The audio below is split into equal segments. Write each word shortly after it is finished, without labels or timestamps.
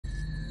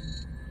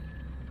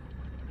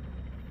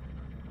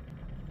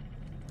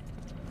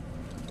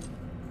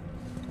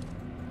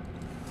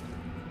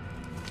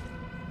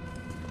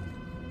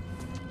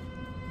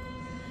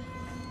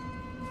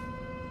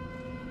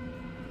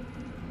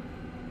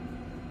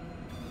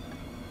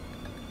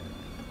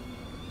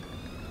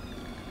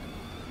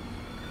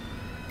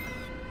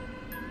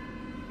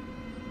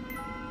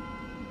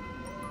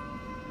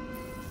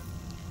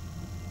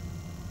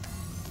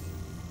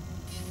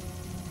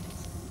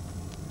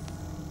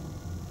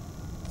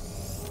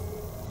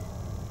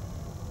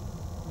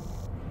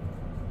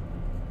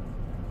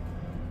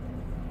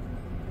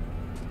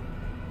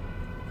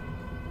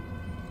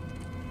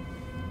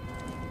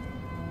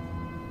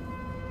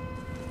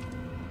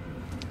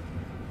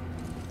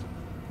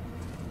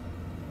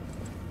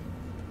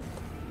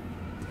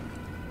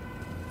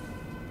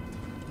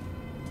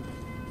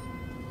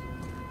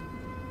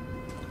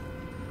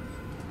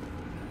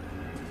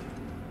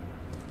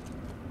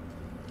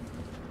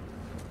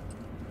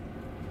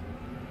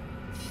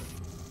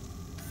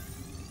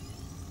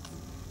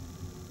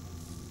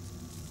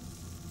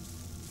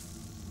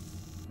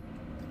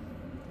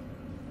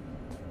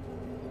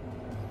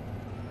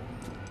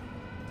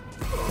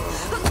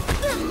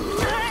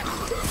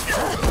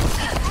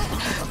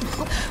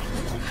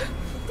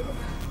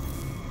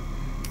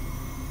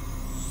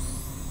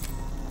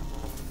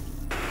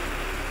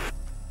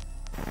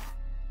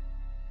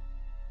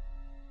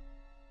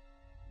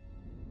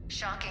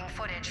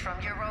footage from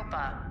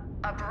Europa.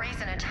 A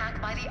brazen attack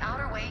by the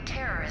Outer Way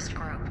terrorist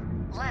group,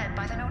 led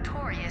by the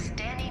notorious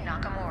Danny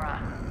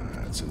Nakamura.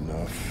 That's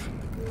enough.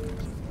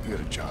 We got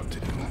a job to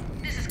do.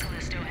 This is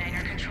Callisto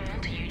Hangar Control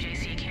to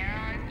UJC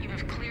Charon. You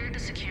have cleared the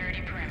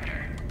security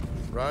perimeter.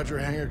 Roger,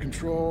 hangar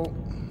control.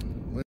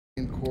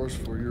 Laying course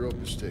for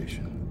Europa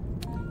Station.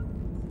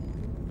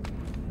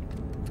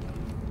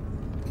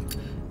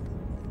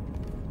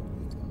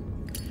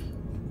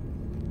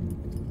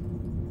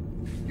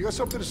 You got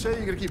something to say?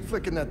 You're gonna keep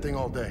flicking that thing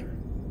all day.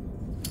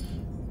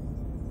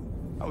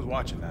 I was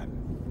watching that.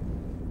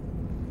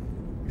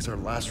 It's our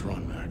last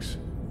run, Max.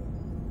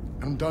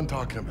 And I'm done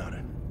talking about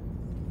it.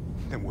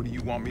 Then what do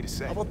you want me to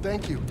say? How about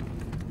thank you?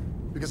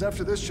 Because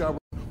after this job...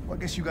 Well, I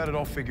guess you got it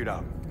all figured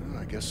out.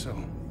 I guess so.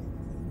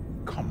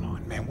 Come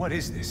on, man, what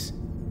is this?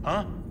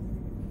 Huh?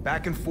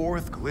 Back and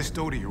forth,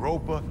 Callisto to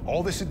Europa,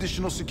 all this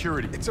additional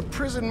security. It's a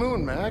prison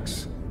moon,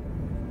 Max.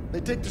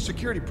 They take their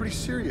security pretty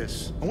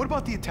serious. And what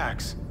about the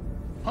attacks?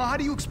 Huh? How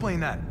do you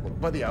explain that? Well,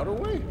 by the Outer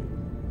Way?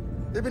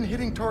 They've been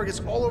hitting targets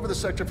all over the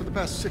sector for the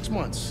past 6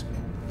 months.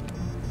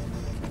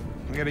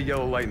 We got a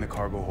yellow light in the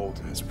cargo hold.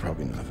 That's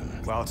probably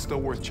nothing. Well, it's still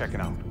worth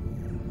checking out.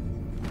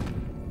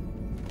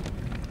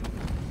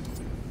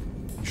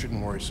 You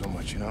shouldn't worry so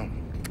much, you know?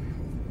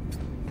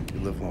 You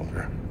live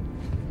longer.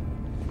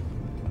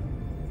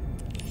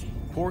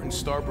 Port and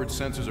starboard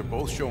sensors are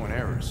both showing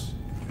errors.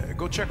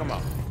 Go check them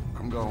out.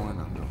 I'm going.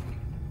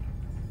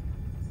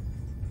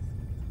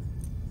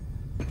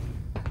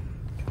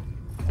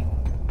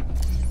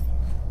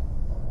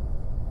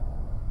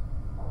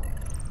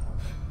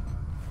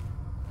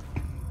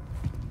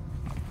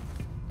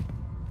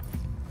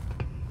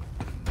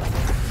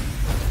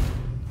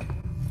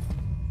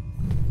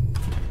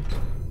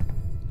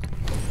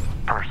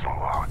 Personal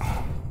log.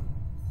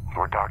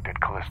 We're docked at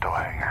Callisto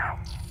Hangar.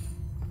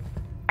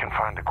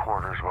 Confined to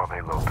quarters while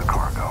they load the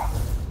cargo.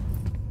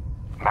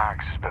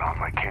 Max has been on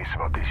my case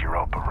about these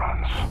Europa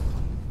runs.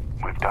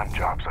 We've done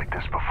jobs like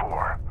this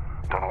before.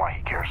 Don't know why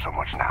he cares so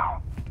much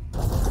now.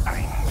 I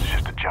mean, it's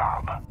just a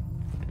job.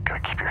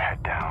 Gotta keep your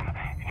head down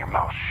and your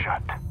mouth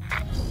shut.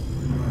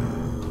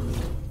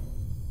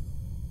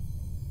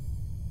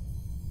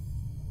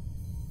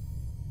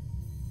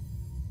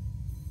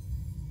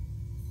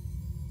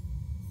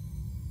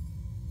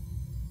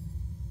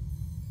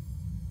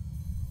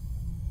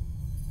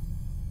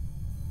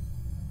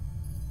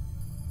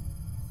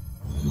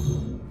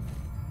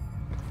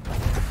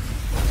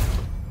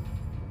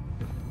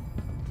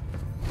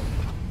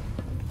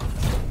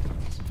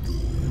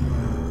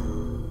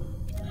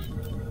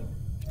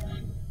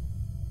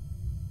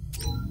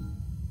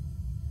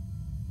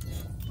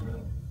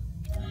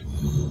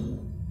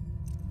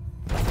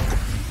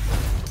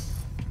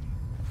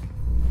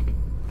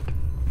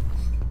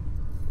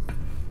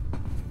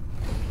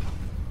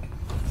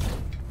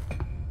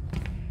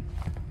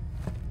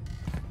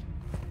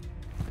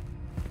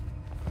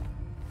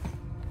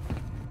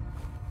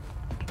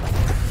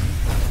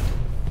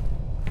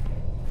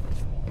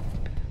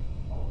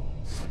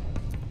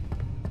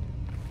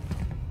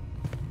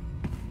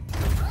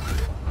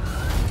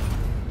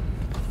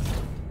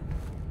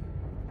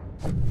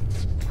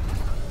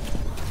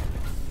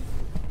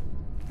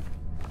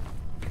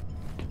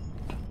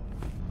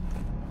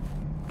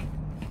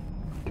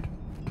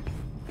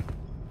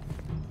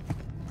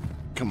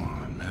 Come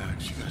on,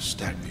 Max. You gotta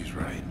stack these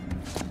right.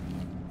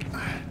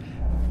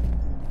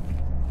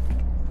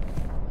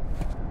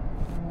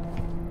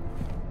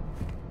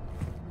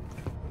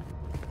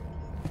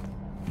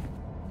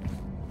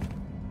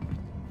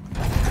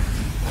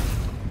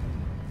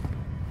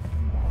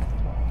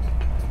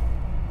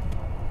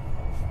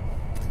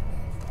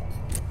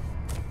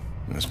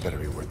 This better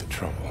be worth the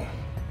trouble.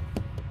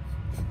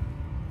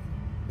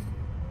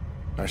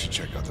 I should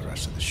check out the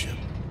rest of the ship.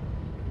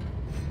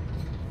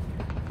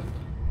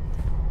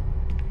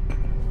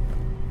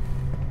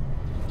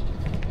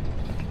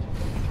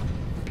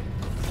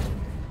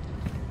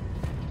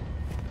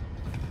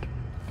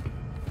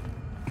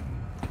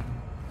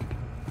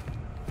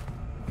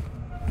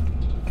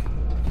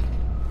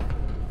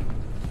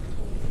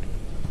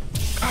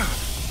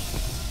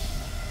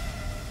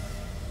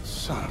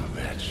 Son of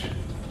a bitch.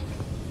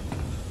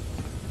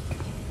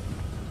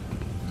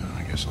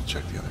 I guess I'll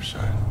check the other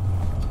side.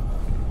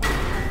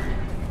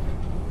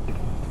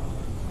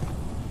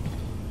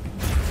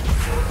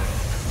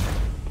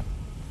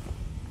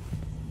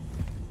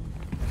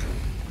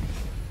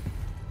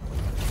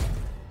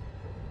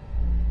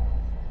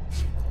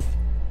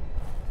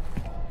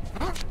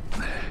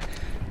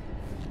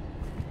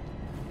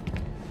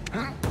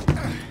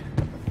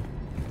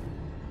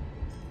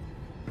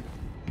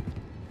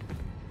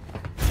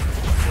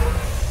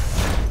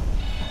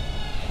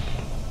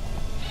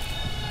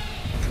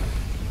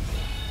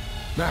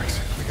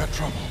 Max, we got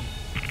trouble.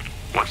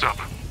 What's up?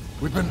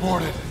 We've been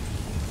boarded.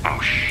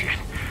 Oh, shit.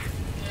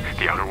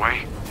 The Outer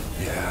Way?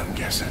 Yeah, I'm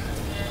guessing.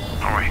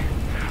 All right,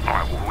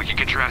 well, we can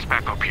get your ass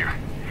back up here.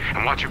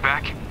 And watch your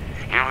back.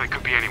 You know, it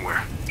could be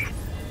anywhere.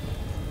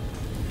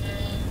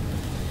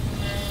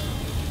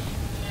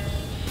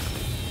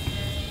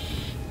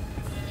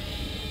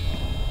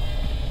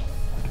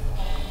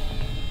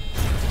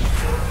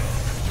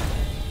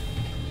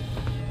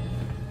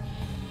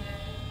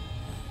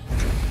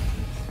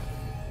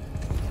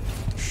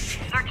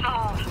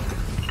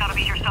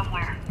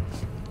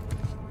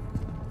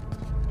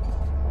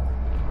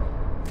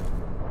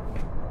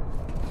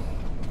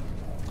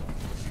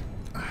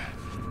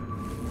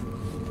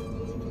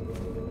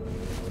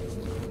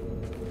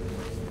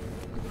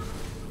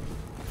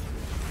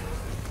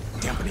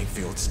 sharpening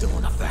field still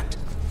in effect?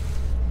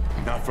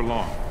 Not for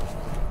long.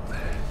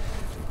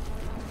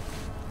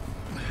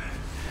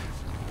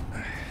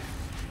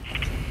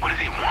 What do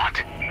they want?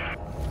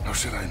 How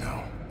should I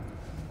know?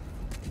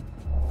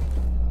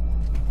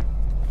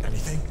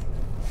 Anything?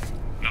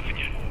 Nothing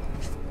yet.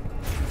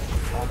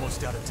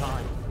 Almost out of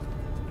time.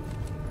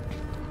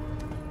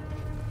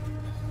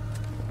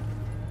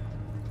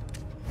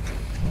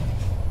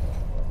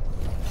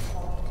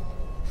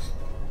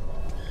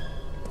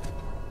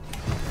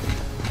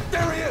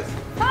 There he is!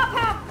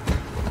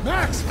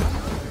 Max!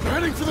 They're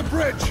heading for the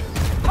bridge!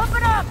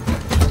 Open up!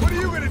 What are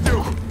you gonna do?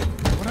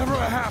 Whatever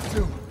I have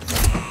to.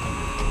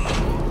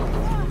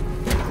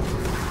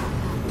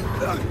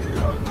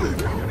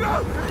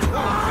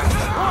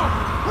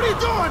 What are you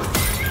doing?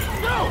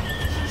 No!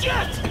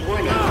 Shit!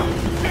 Warning.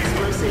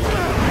 Explosive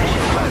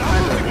I'm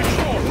losing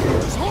control!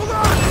 Just hold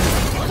on!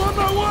 I'm on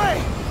my way!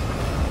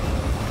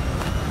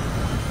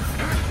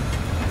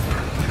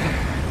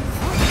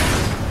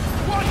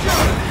 Watch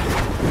out!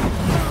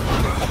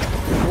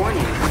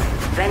 Warning.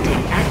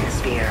 Venting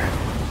atmosphere.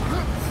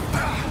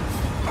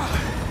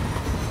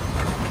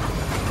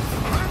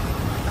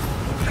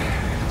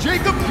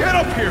 Jacob, get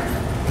up here!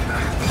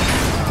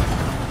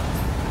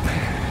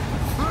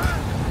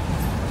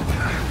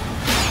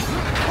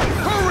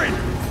 Hurry!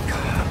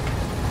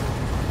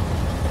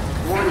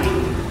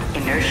 Warning.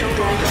 Inertial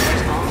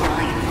dampers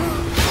online.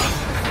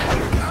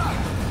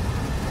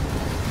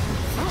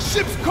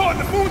 Ship's caught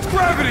in the moon's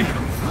gravity!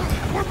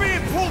 We're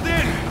being pulled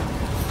in!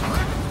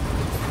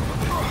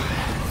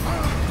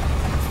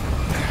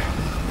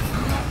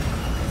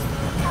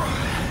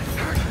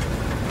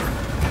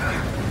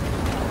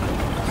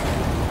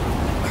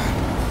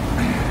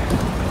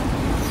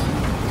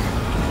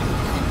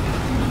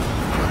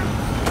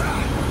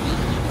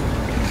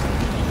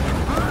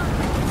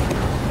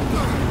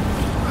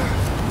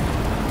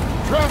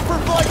 Transfer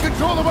flight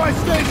control to my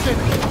station!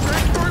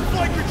 Transferring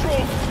flight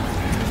control!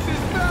 This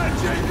is bad,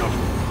 Jacob!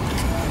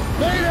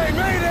 Mayday,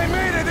 mayday,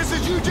 mayday! This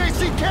is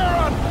UJC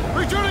Charon!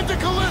 Returning to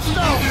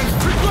Callisto!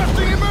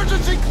 Requesting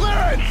emergency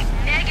clearance!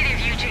 Negative,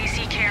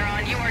 UJC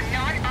Charon. You are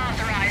not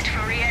authorized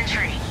for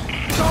re-entry.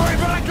 Sorry,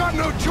 but I got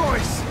no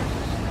choice!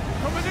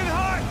 Coming in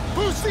hot!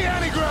 Boost the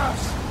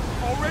anti-graphs!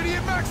 Already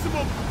at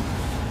maximum!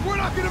 We're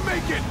not gonna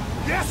make it!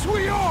 Yes,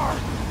 we are!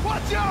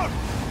 Watch out!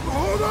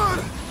 Hold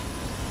on!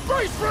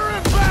 Brace for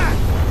impact!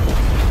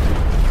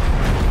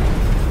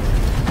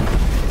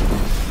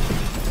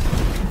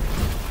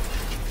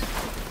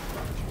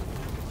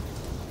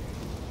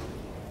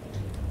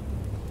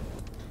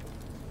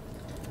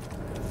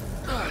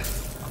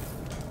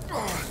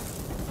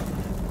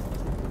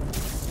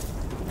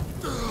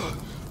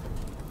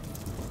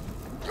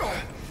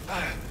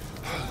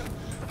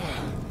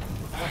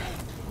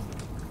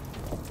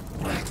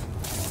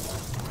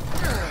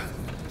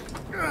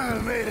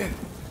 Made it.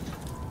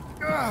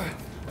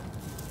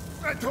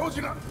 I told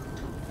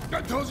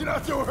you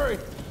not to worry.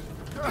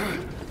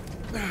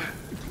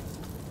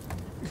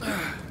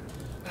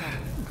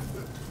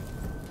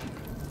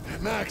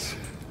 Max.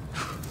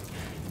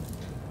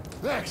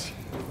 Max.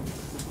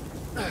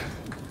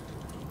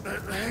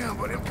 Hang on,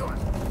 buddy, I'm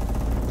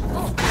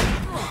coming.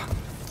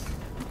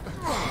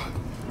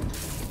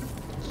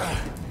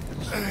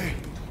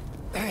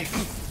 Hey.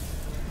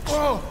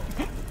 Whoa.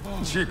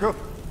 Jacob?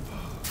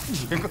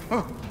 Jacob?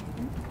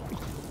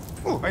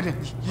 Why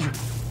didn't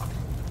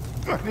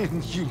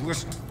you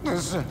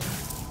listen?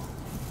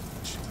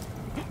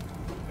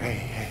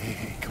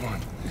 Hey, come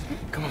on.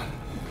 Come on.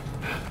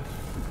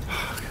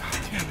 Oh, God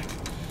damn it.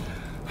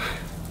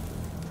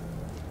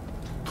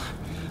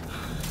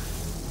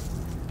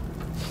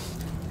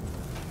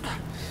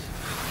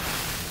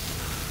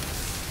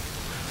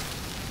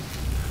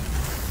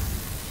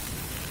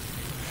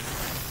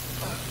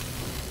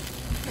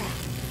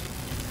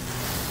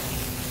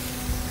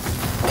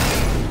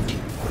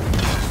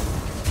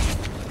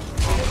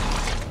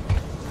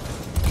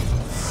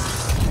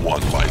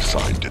 One life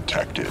sign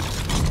detected.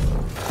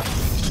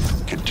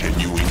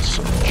 Continuing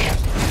search.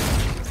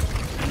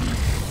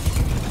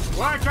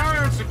 Black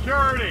Iron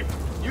Security!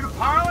 You the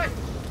pilot?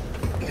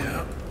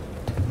 Yeah,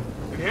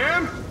 And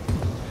him?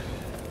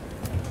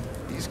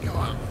 he's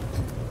gone.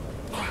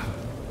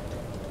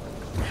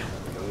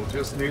 We'll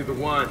just need the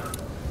one.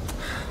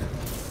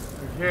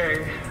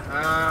 Okay,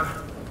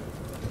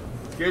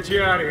 let's get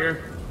you out of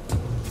here.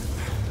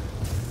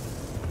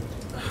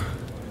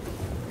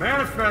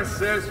 Manifest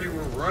says you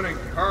were running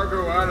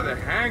cargo out of the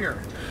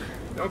hangar.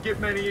 Don't get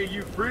many of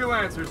you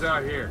freelancers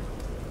out here.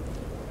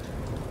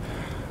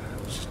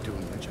 I was just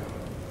doing my job.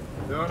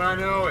 Don't I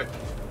know it?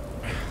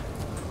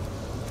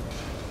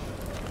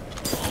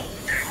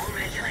 Thermal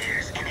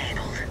regulators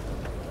enabled.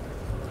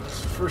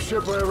 It's the first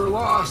ship I ever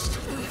lost.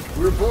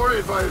 We were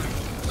boarded by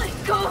Let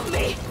go of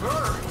me!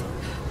 her.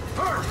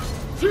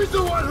 She's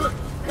the one who...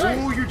 Hey!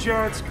 Cool your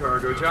jets,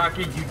 cargo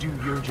jockey. You do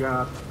your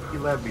job. You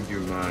let me do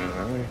mine,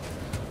 all right?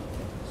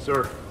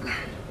 Sir.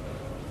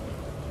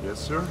 Yes,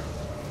 sir?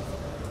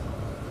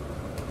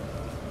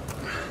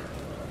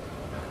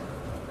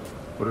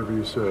 Whatever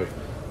you say.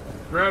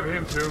 Grab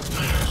him, too.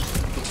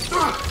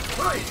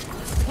 Hey!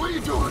 What are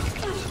you doing?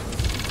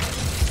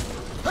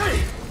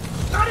 Hey!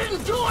 I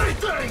didn't do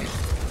anything!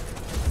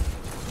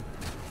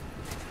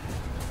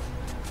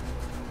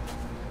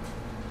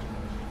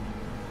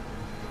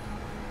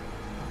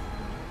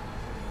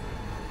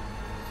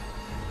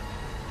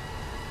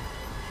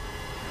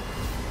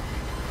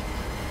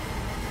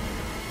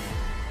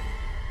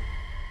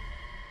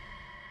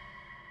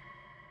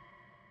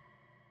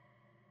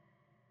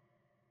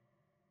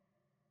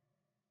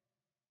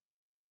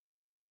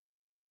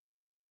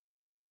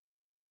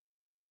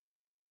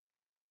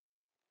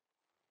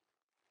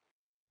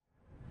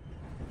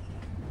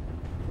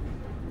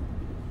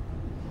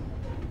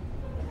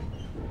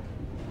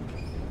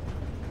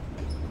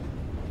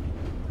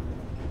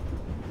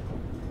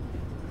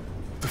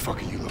 What the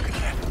fuck are you looking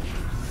at?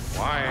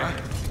 Why?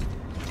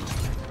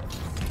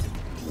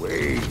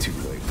 Way too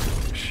late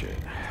for this shit.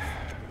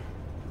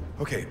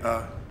 Okay,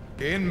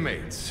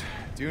 inmates.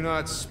 Do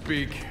not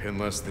speak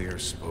unless they are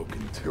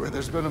spoken to.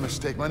 There's been a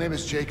mistake. My name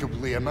is Jacob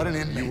Lee. I'm not an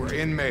inmate. You were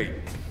inmate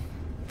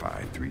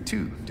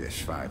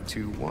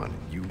 532-521.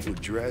 You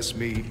address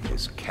me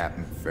as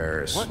Captain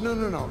Ferris. What?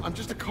 No. I'm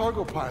just a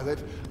cargo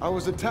pilot. I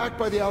was attacked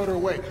by the Outer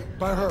Way.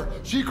 By her.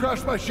 She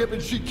crashed my ship and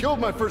she killed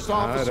my first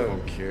officer. I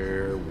don't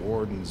care.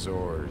 Warden's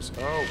orders.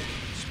 Oh,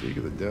 speak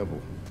of the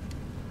devil.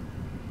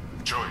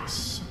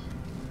 Choice.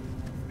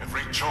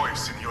 Every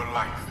choice in your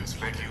life has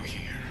led you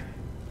here.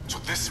 To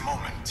this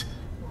moment.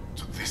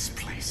 To this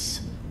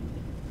place.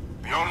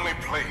 The only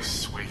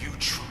place where you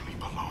truly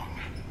belong.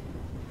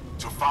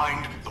 To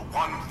find the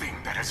one thing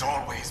that has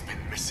always been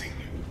missing.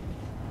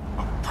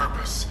 A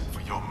purpose for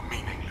your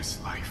meaningless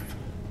life.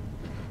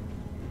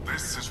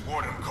 This is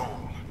Warden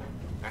Cole,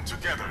 and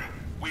together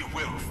we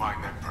will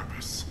find that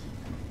purpose.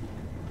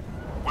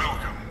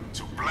 Welcome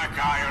to Black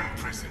Iron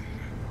Prison.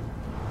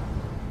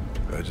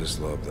 I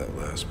just love that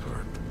last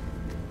part.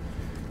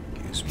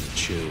 Gives me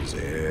chills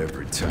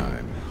every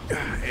time.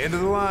 End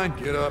of the line,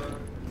 get up.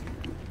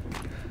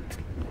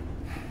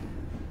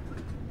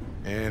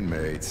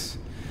 Inmates.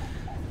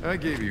 I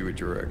gave you a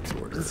direct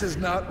order. This is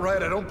not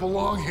right. I don't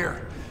belong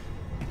here.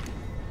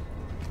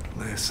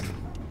 Listen.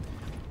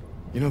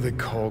 You know they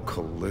call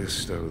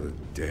Callisto the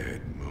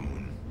dead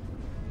moon.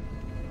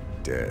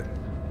 Dead.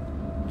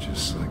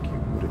 Just like you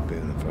would have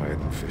been if I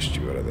hadn't fished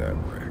you out of that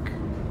wreck.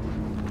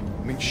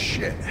 I mean,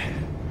 shit.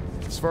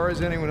 As far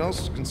as anyone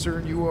else is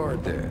concerned, you are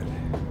dead.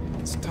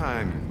 It's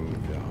time you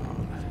moved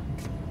on.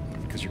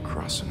 Because you're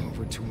crossing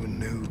over to a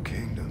new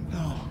kingdom.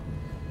 No.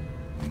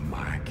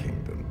 My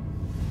kingdom.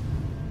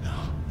 No.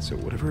 So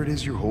whatever it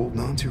is you're holding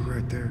on to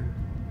right there,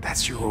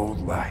 that's your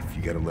old life.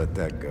 You gotta let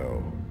that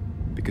go.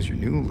 Because your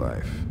new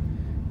life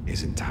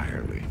is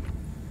entirely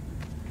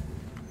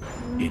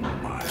in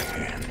my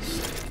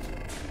hands.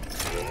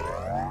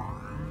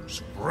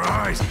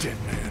 Surprise, dead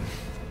man.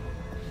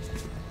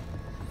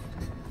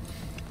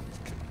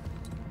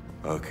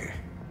 Okay.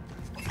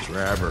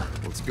 Grab her.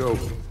 Let's go.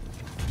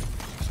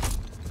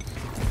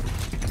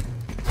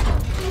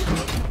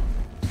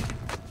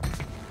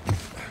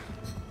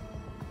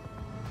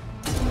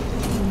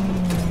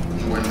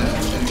 You are now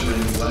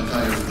entering Black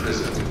Iron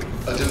Prison,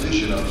 a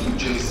division of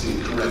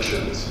UJC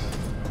Corrections.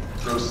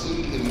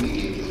 Proceed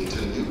immediately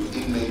to new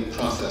inmate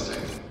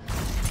processing.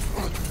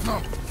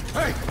 No.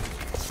 Hey!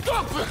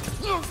 Stop it!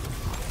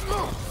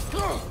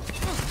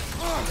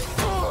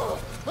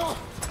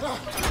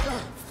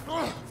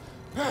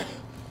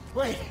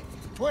 Hey!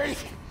 Wait!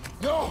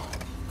 No!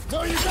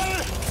 No, you got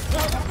it!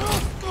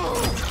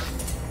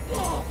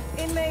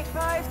 Inmate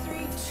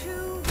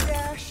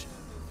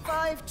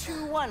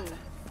 532-521.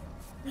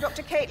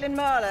 Dr. Caitlin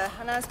Marler,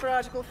 and as per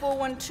Article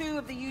 412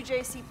 of the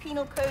UJC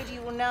Penal Code,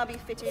 you will now be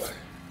fitted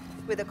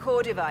with a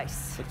core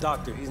device. But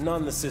doctor, he's not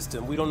in the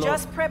system. We don't know...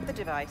 Just prep the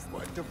device.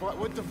 What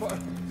device?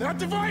 That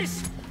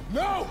device?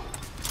 No!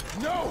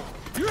 No!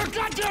 You're a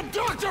goddamn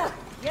doctor!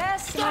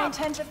 Yes, and I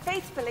intend to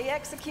faithfully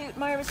execute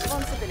my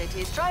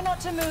responsibilities. Try not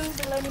to move,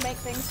 it'll only make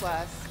things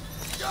worse.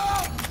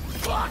 Oh,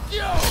 fuck you!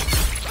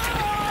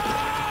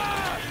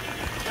 Ah!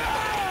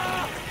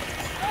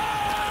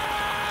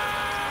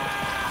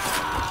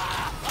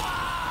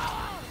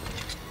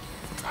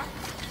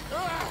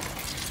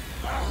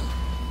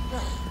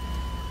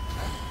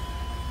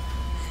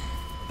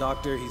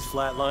 Doctor, he's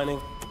flatlining.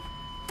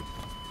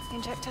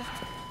 Injector.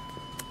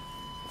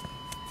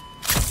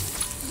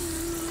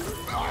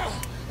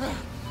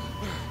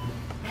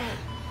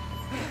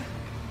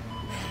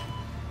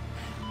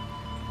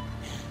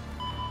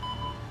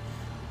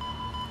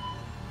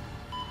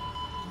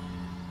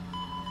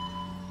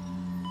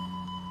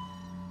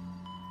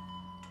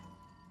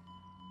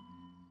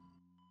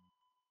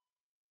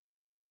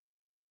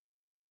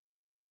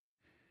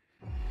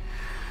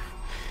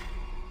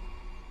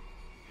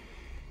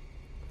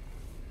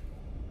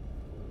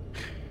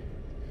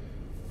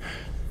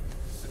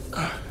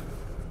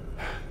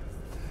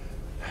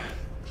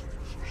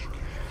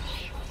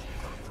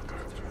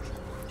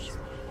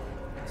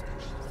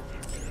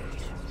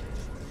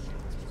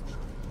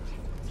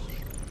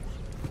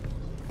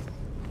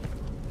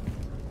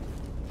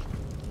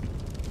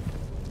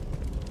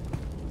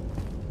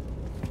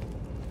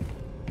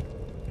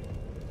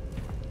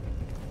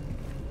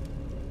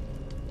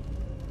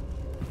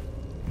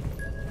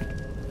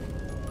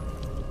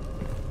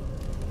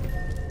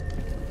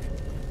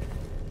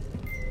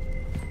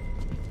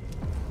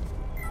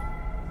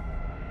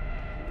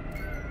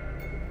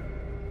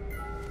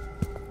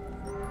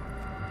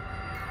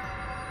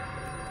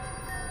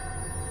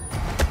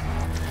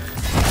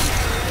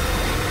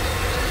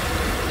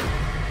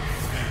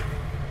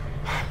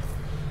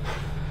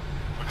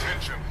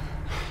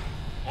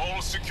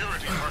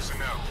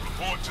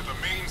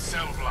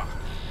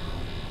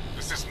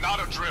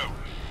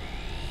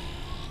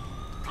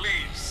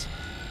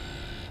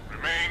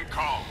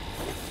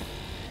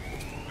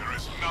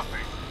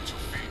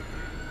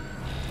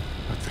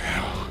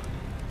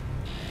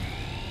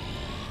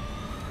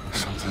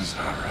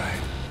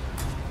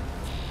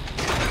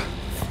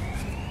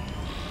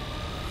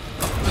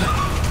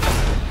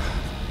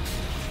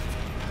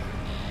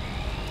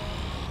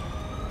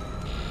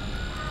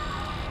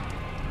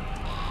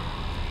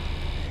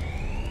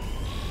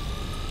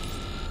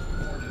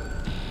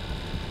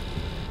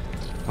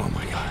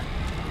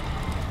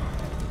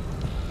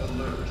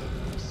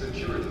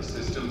 Security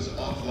systems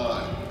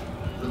offline.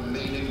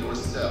 Remain in your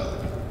cell.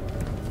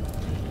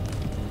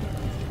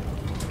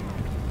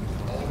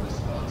 All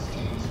response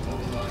teams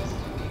mobilize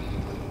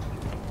immediately.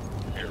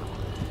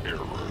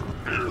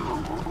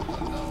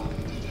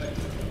 Anomaly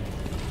detected.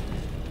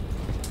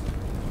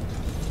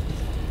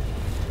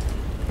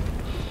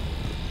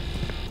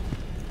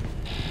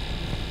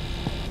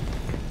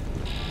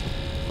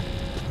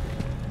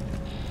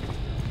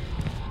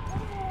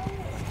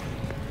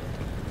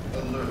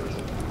 Alert.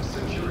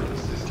 Security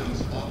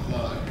systems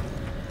offline.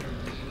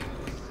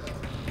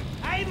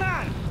 Hey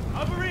man!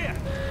 Over here!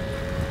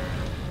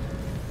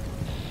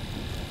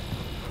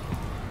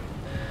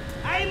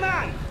 Hey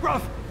man!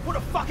 Bruv, What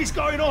the fuck is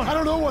going on? I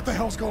don't know what the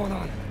hell's going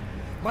on.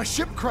 My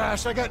ship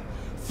crashed, I got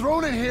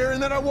thrown in here,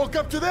 and then I woke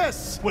up to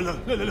this. Well,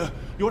 look.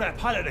 You're that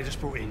pilot they just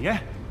brought in,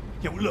 yeah?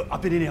 Yeah, well, look,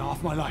 I've been in here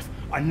half my life.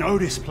 I know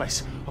this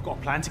place. I've got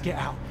a plan to get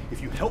out.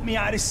 If you help me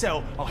out of this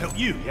cell, I'll help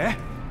you, yeah?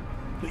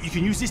 Look, you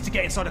can use this to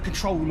get inside the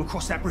control room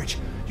across that bridge.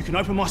 You can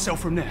open my cell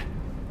from there.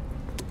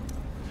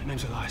 The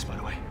name's Elias, by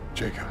the way.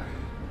 Jacob.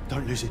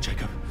 Don't lose it,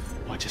 Jacob.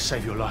 Might just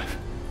save your life.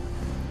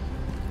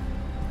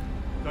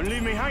 Don't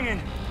leave me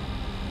hanging.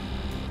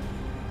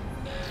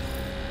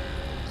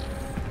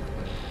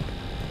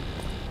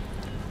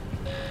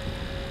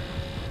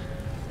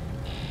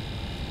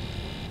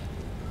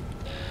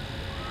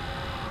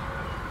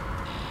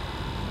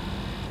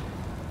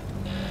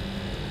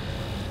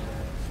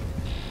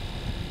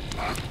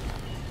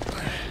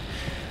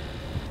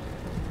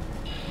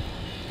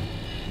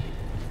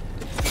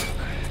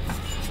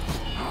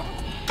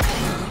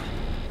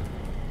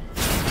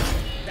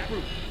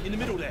 In the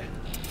middle there.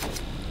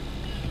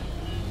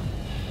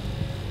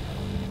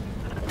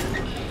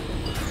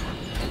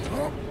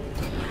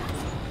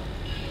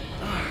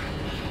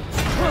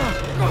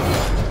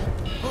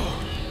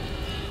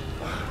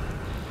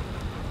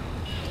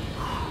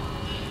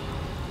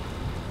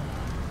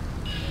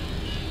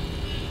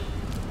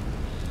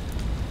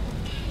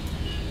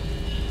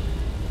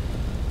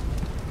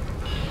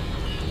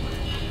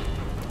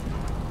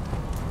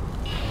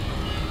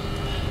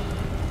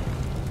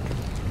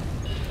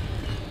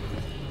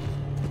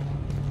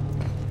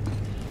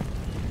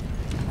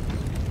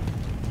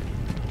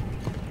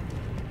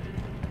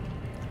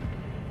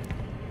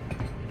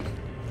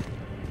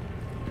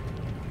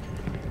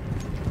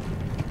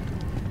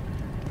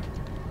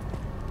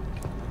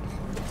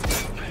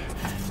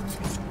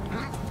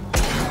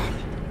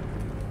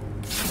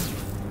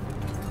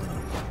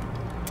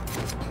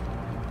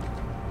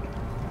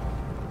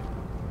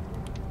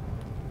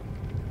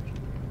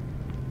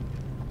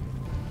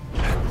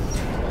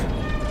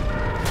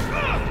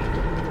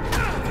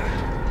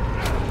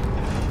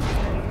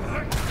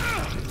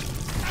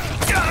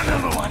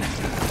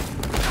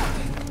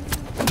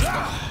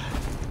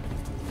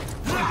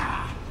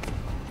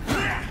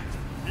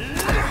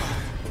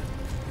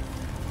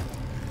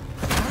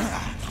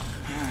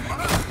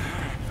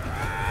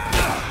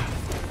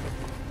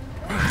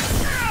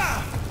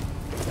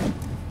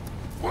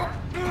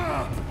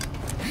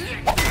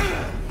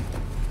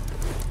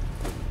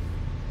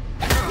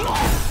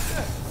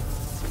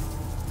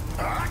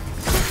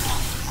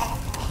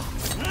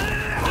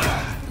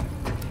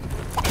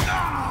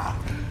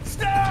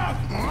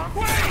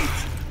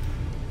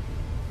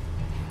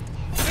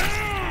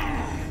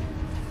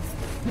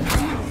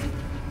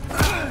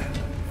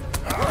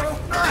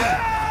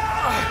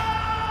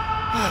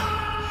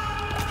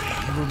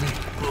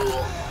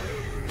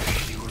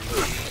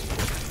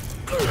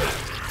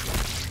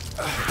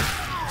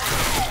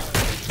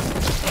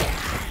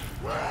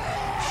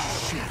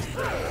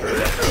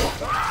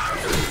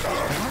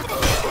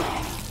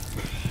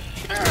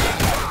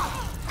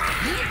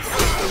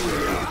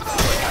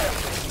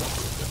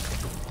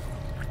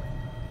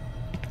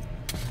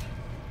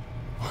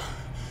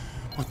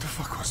 What the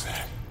fuck was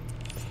that?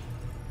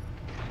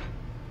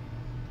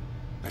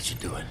 That should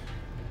do it.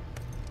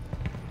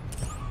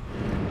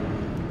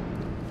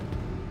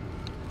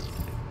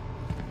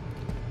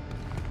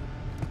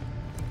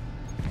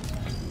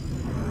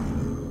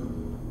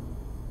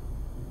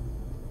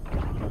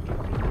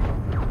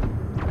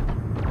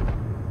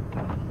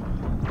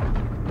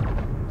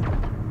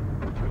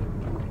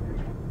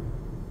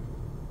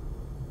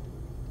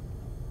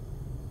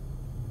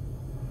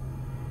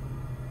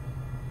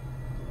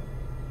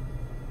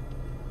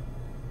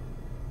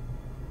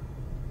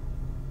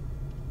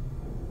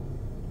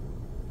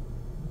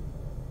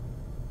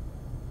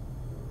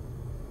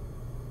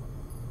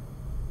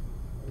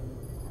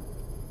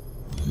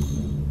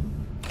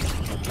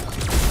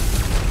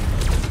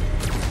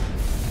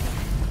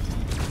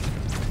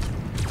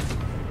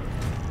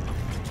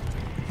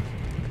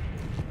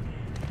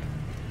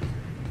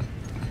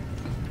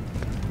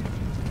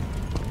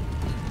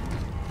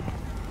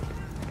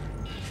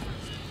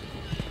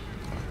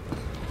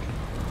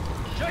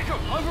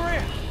 Over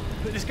here!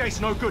 This gate's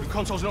no good.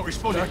 Console's not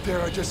responding. Back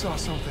there, I just saw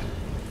something.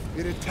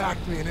 It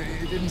attacked me, and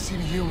it didn't seem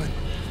human.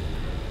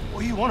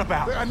 What are you on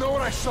about? I know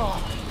what I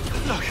saw.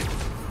 Look,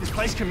 this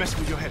place can mess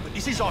with your head, but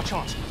this is our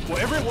chance.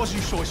 Whatever it was you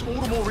saw, it's all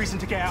the more reason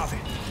to get out of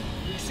it.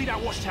 see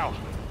that watchtower?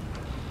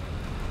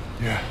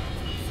 Yeah.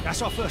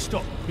 That's our first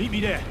stop. Meet me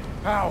there.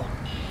 How?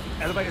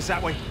 Elevator's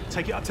that way.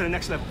 Take it up to the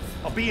next level.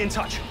 I'll be in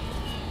touch.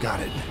 Got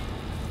it.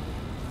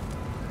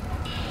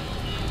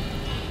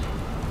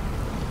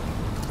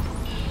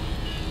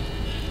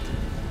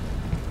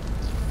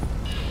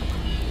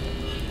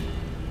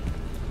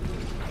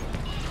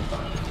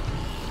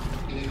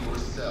 In your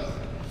cell.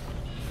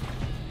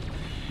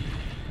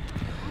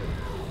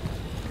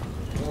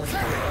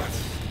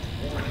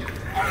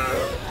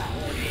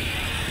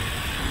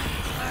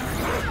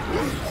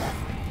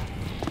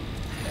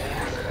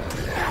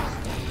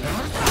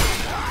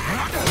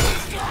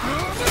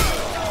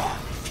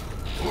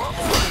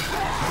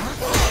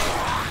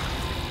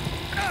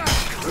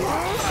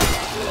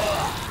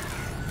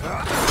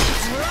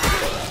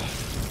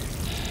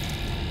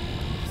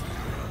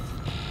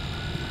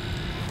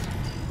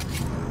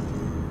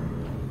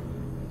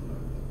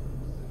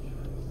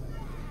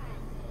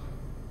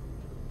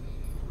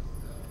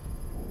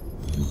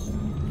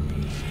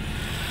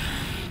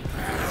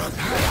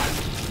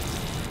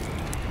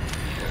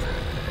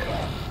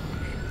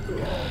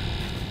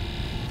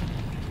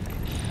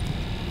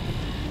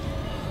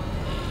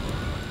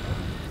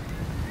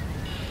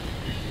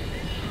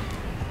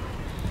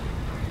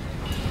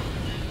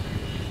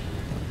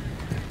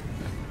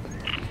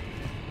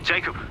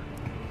 Jacob,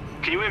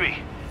 can you hear me?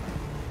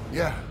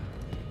 Yeah.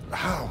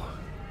 How?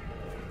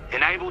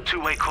 Enable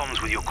two-way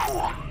comms with your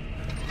core.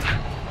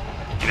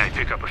 You know, you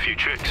pick up a few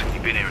tricks when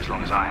you've been here as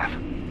long as I have.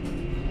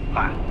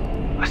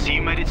 Right, I see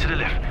you made it to the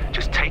lift.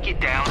 Just take it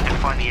down and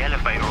find the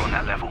elevator on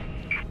that level.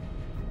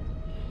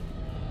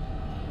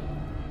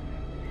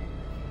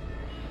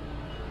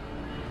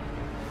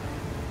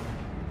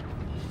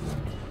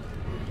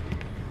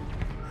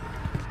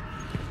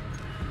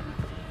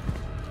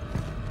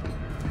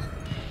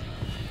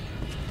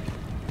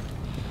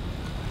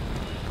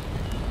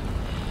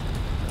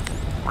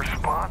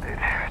 Responded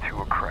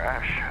to a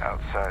crash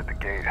outside the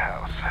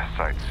gatehouse.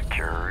 Site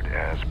secured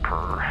as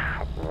per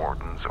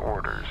Warden's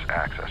orders.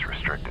 Access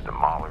restricted to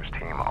Mahler's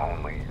team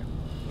only.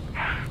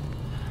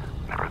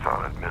 Never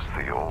thought I'd miss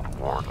the old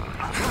Warden.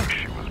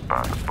 She was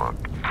by the book.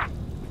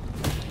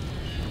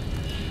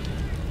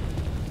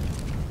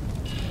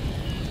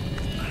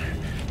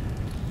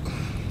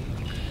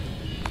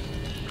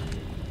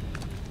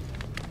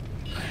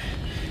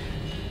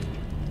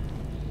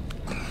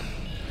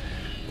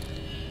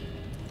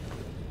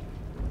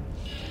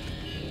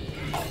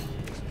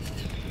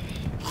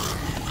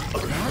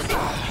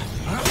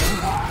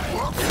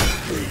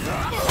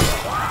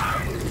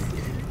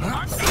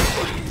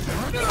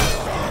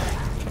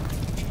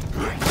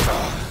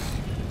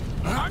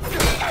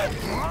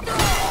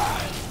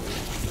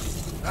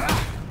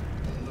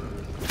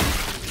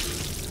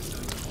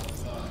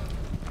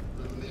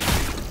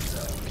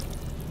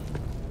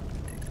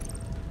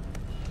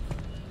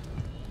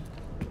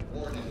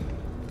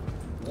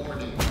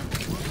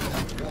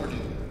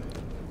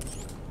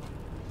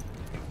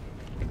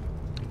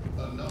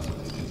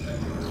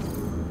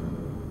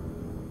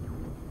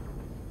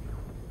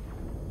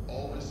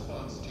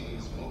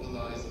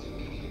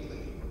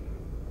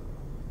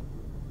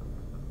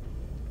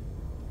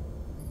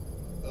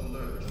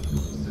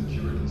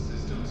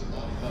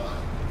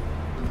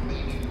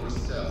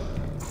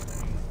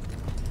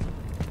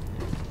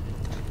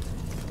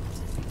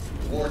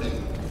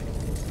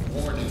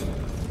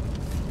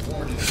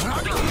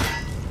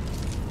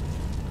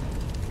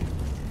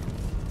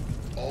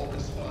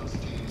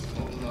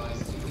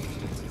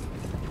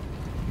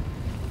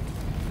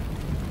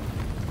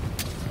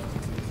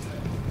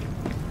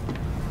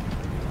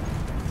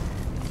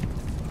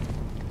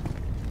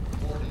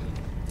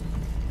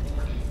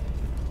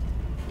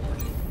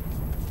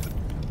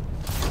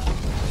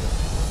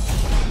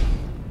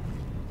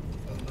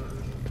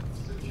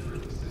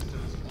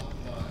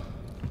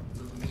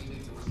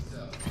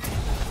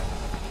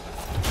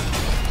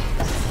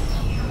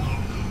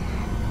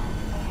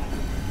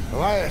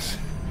 Elias,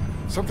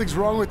 something's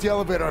wrong with the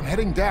elevator. I'm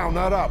heading down,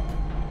 not up.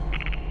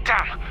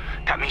 Damn!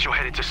 That means you're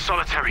headed to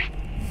solitary.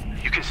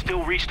 You can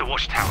still reach the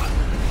watchtower.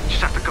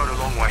 Just have to go the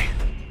long way.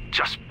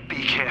 Just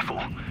be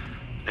careful.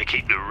 They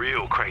keep the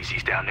real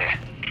crazies down there.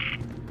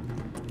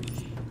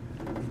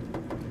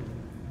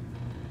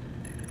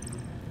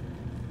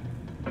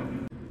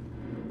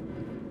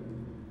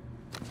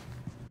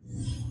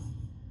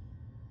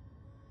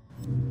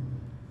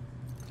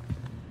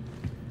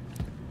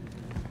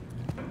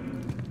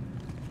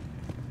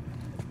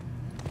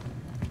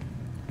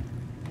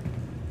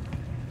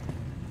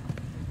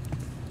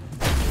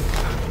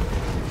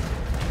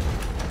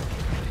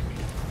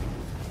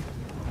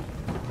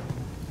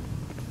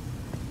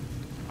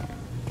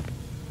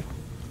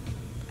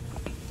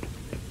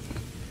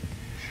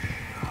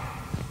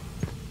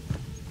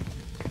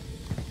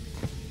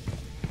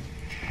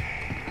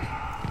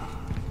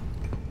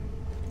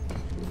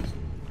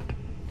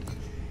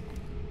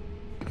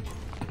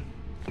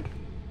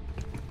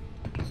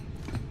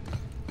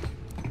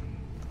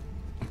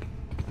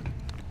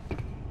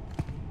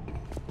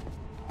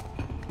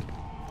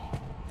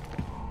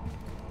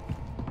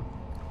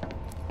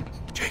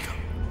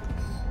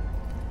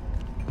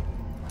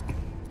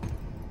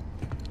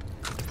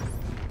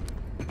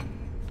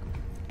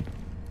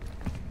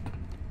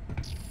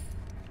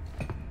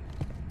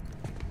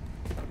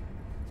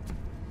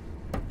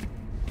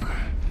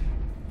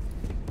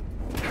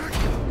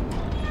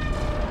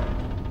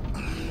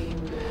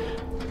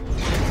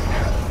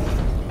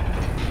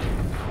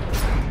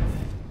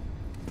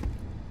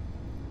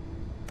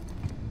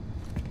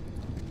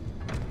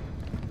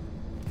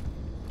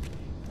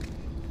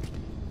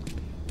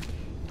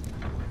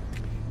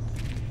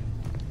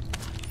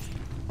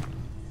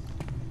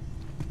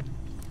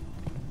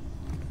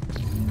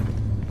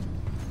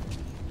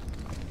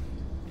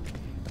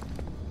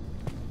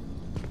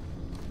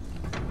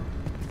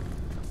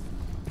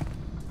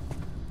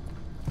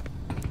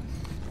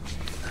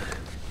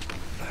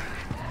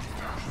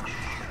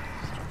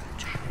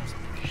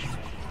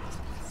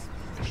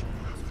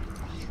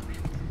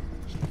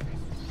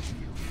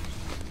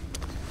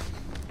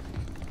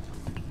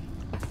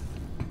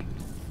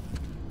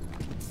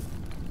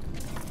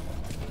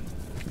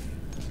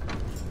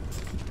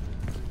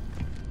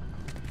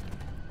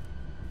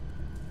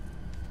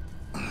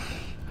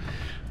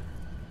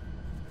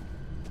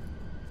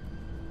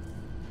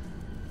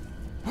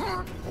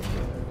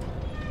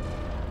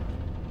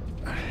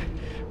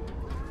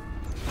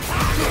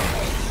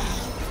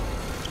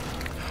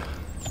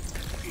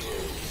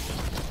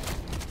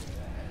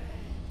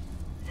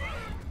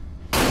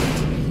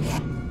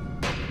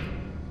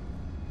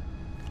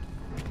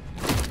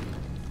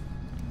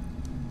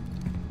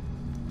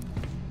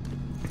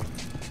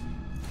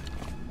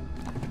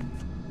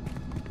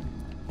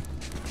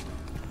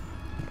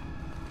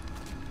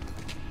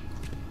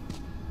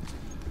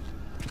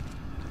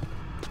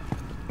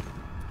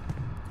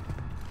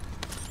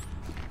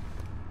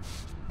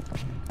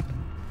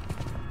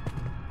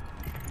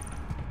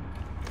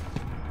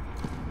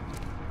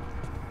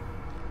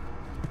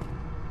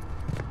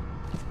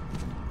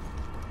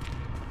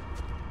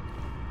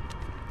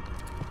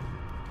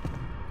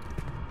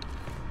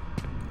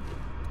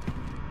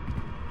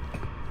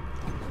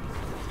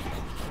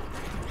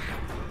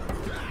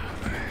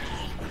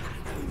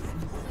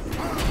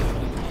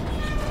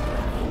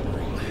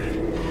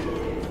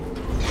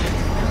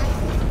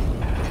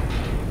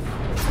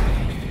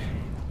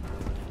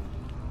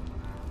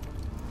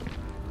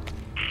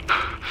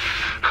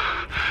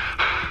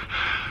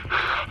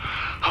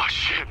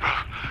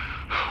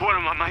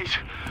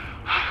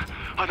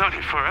 I've known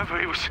him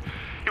forever. It was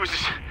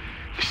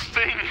this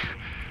thing.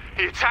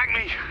 He attacked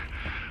me.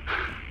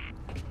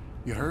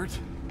 You hurt?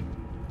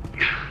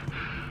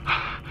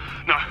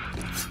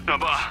 No,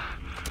 but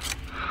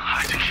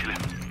I had to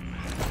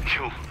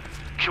kill him.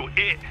 Kill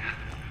it.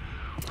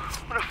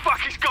 What the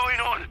fuck is going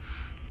on?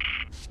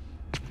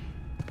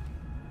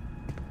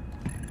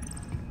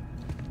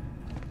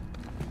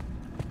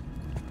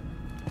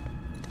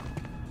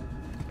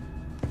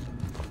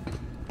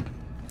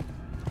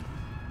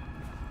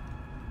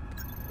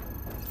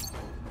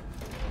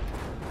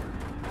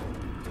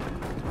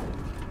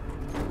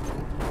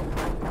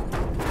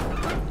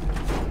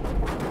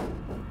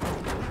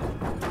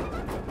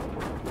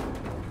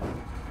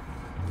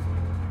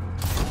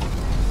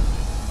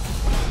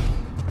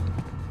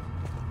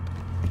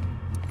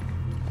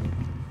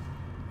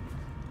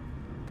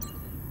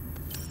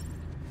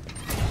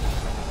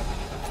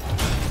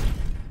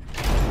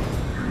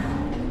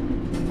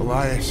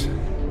 Elias,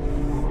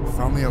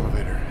 found the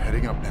elevator,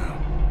 heading up now.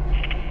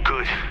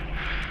 Good.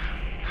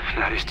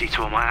 Now this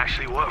detour might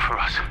actually work for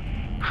us.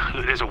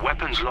 Look, there's a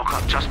weapons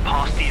lockup just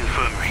past the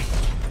infirmary.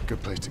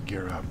 Good place to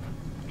gear up.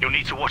 You'll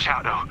need to watch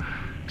out though.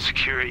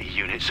 Security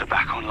units are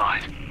back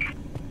online.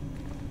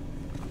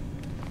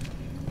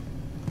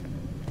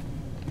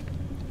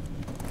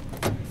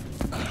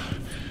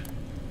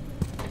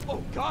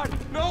 Oh God,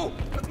 no!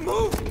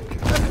 Move!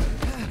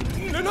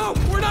 No,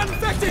 we're not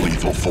infected!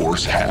 Lethal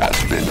force has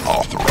been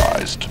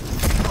authorized.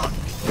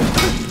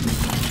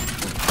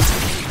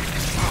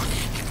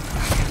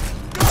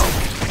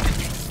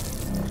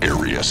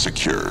 Area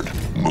secured.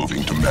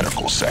 Moving to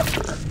medical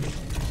sector.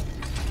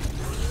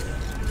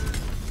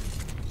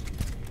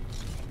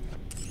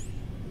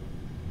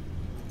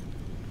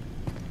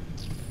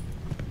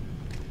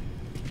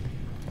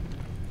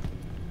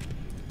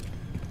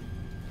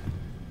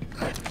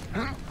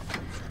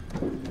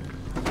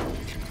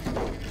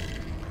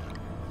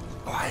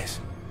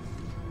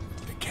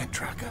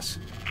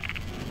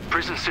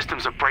 Prison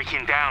systems are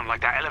breaking down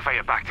like that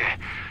elevator back there.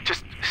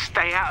 Just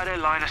stay out of their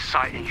line of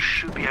sight and you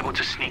should be able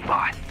to sneak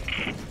by.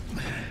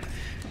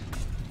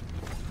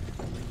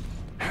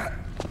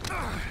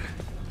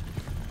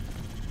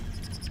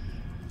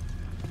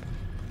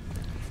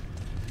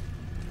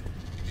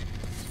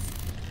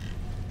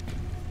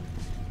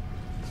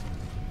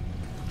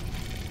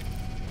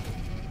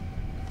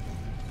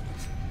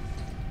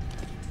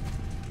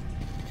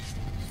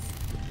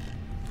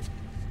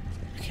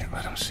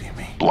 Let him see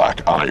me.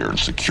 Black Iron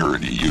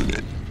security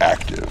unit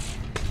active.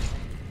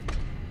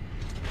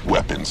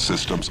 Weapon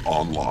systems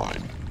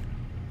online.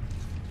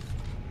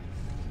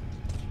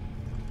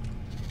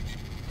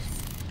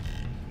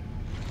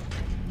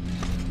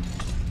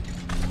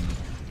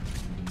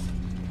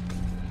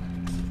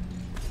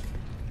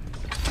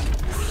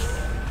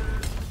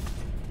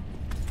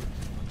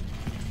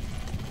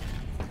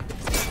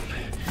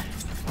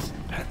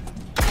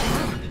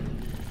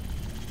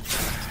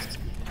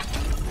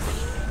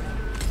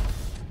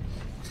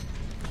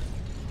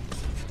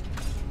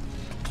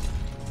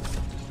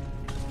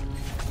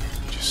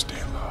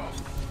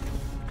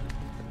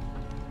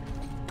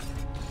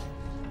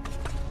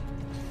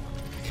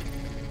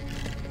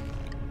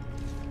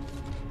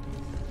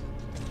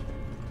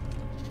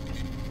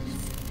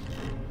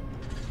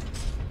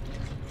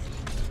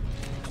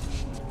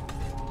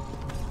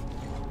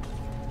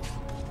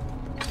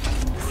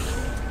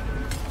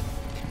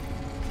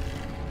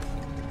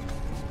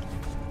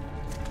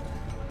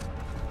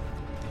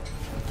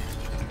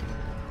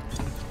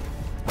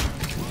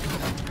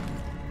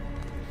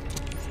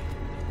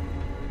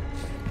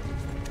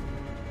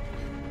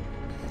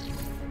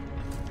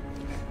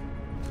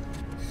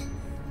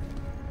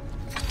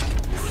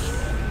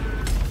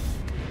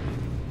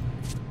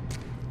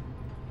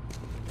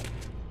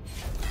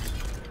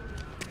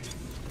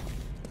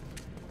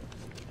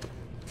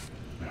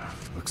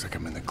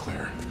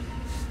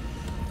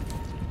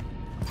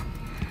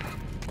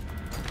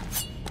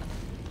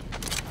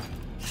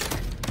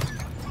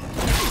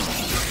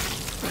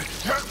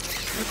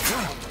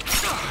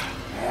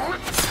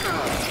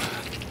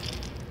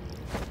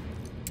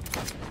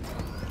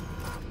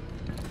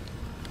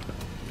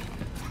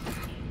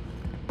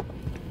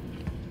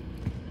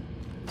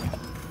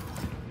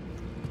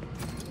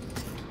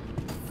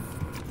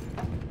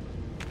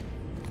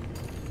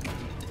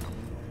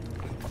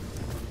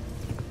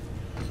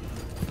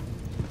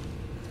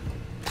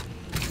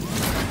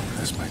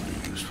 This might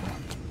be useful.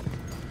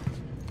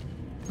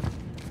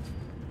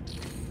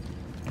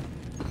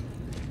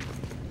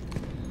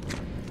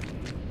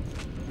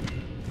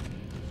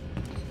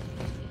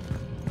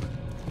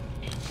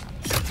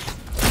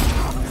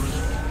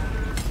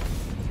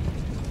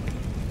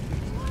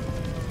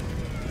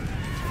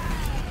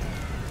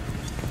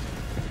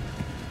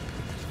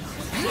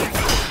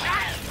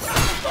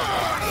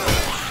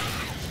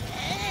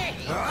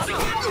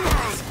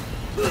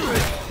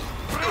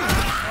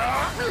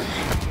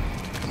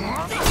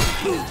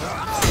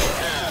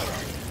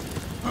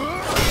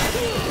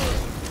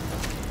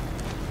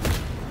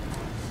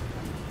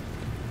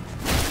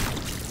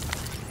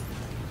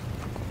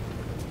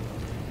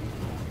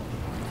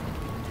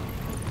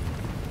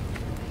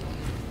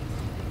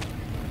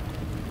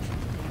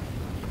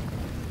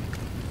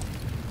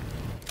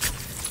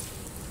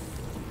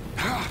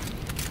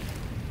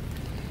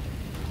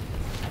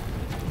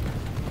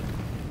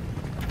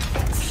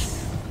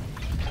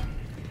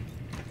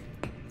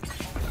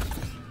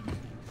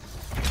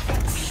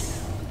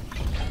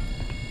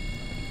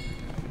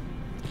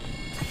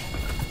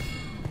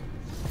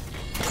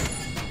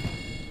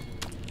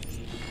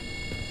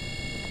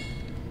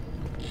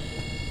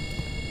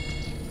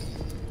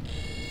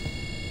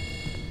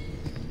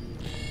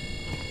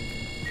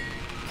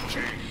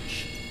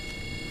 Change.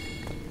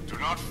 Do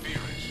not fear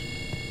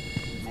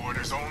it, for it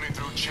is only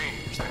through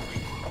change that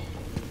we grow,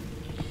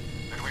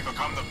 that we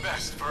become the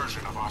best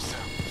version of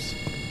ourselves.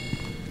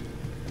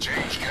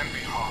 Change can be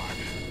hard,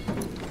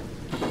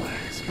 but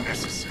it is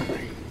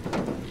necessary.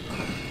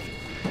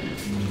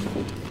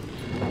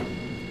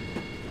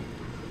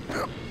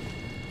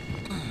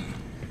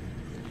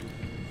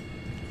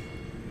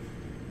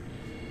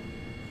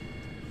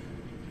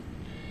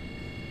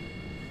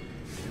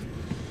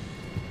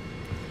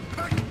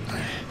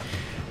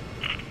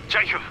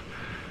 Jacob,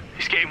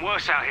 it's getting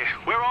worse out here.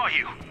 Where are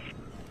you?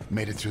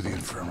 Made it through the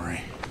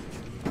infirmary.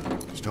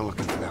 Still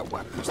looking for that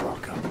weapons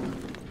lockup.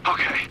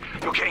 Okay,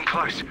 you're getting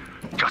close.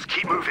 Just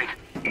keep moving.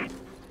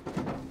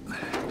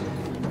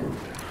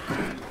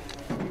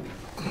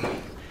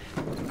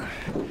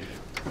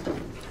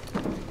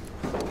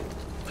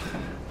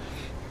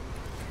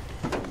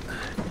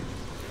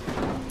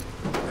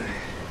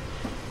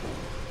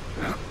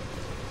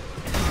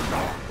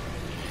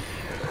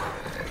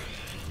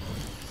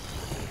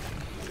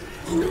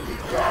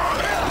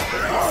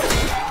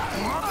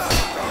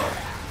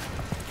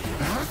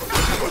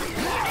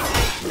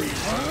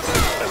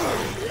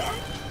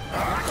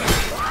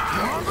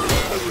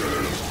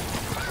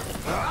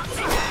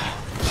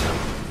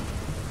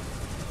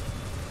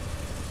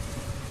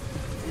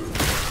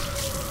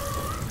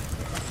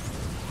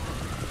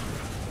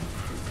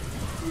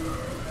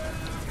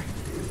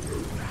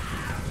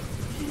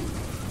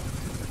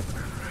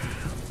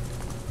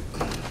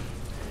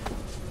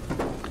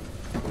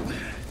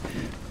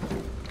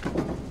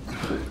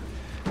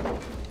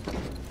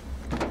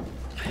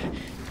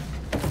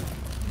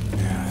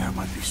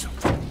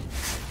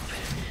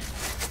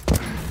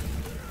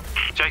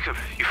 Jacob,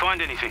 you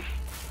find anything?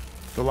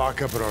 The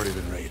lockup had already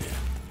been raided.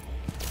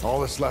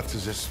 All that's left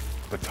is this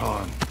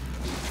baton.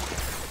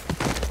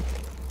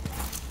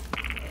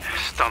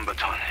 Stun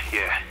baton,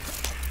 yeah.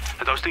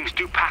 And those things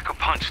do pack a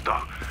punch,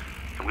 though.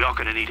 And we are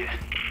gonna need it.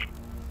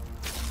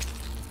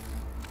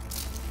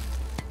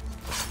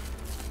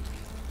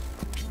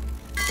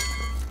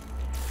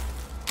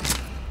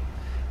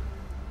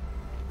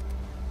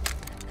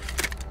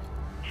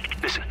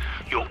 Listen,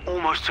 you're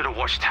almost to the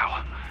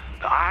watchtower.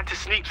 I had to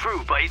sneak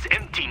through, but it's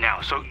empty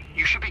now, so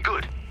you should be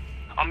good.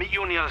 I'll meet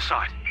you on the other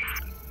side.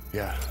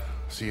 Yeah,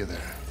 see you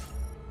there.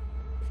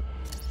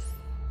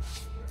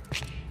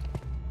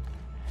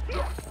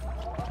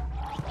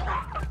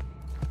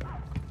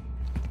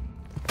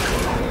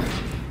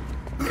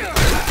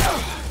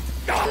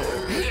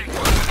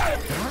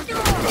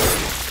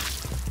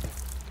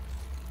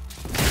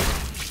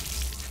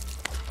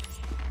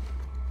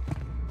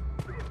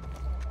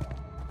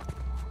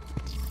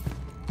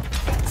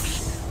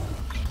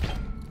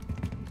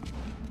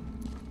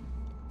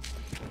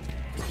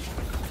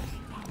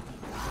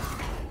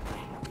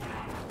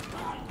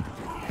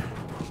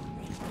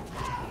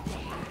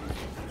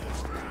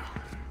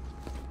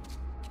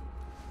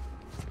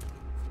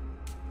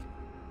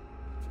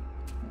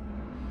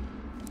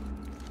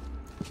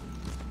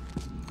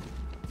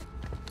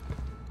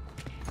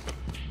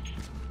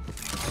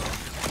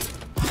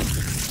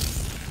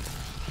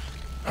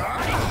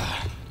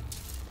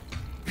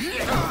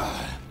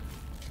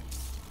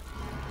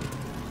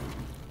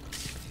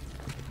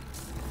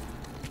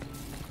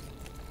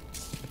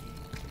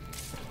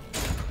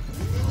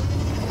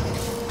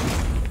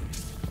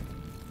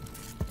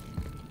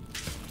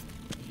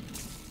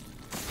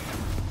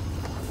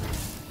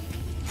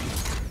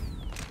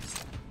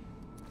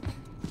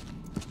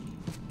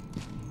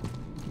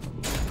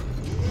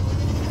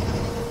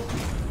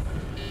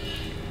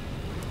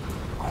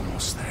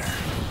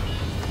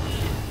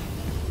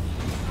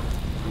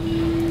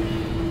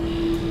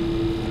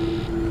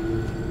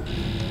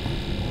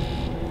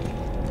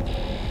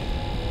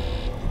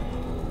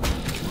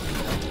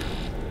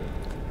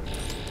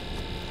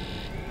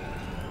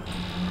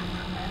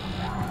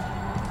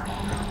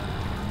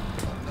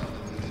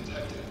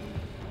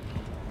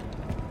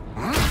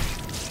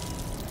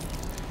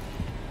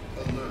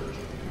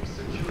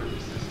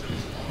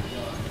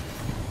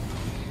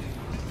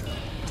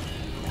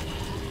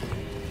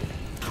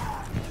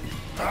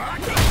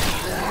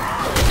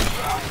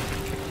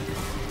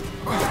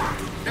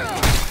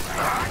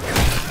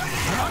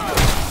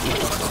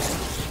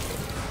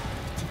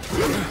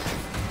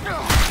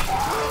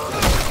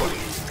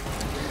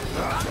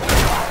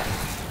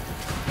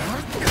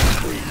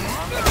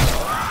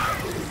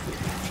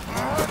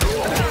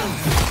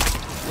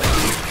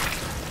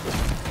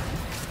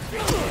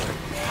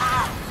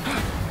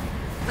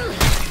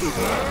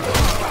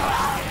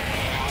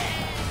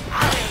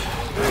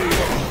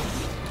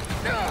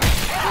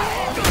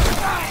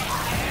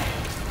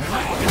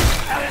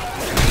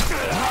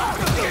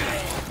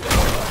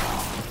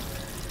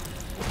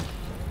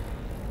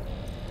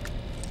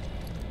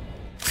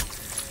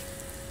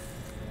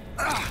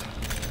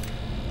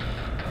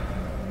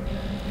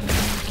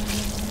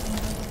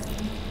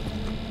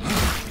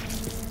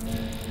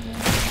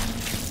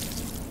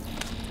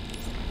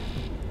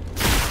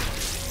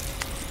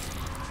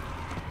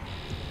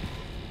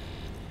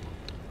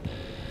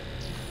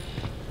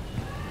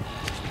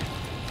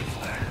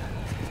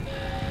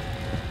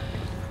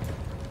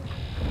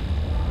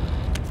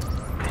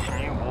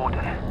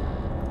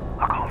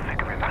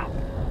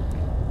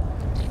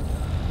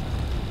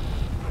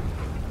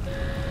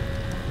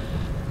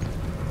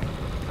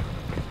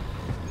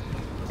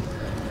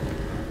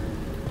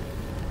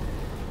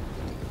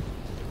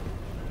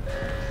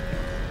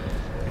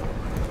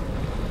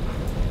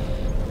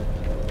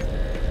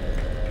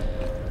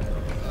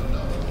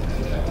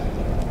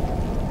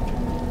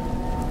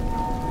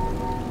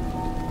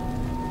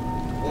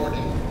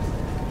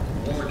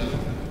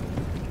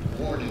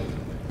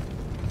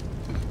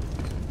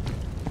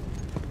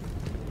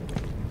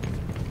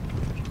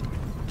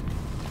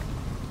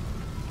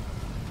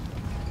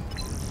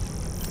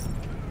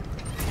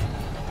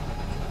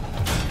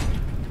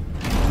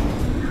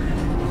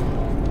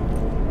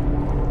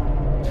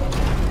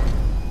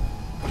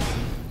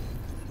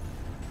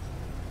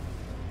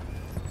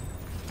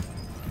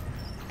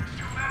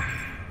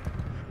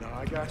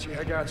 I got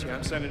you.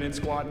 I'm sending in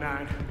Squad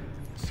 9.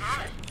 Sir,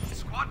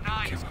 Squad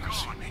 9 is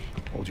gone.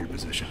 Hold your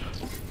position.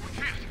 We're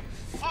hit.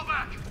 Fall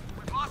back.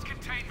 We've lost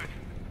containment.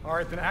 All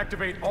right, then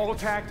activate all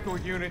tactical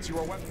units. You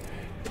are weapon.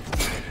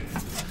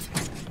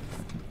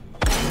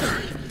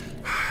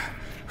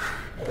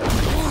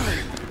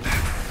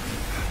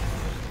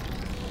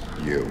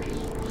 You.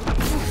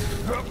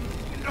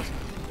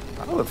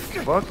 How the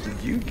fuck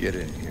did you get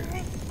in here?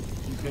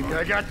 You think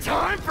I got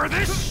time for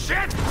this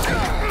shit?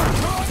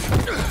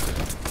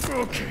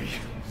 Okay.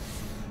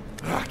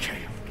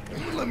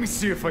 Let me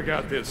see if I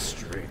got this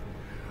straight.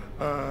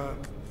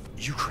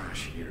 You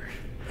crash here,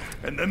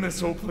 and then this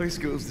whole place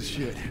goes to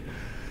shit.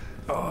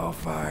 Oh,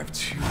 5,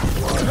 2,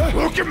 1.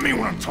 Look at me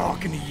when I'm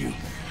talking to you.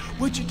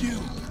 What'd you do?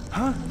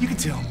 Huh? You can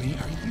tell me.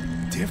 Are you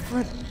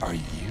different? Are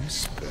you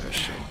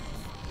special?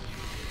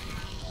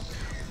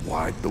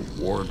 Why'd the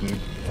warden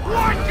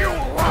want you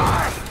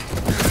alive?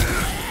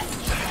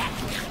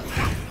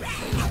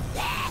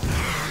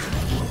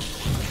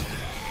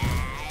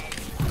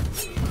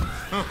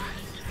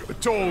 I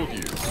told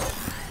you.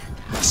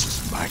 This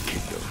is my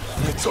kingdom.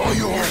 It's all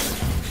yours.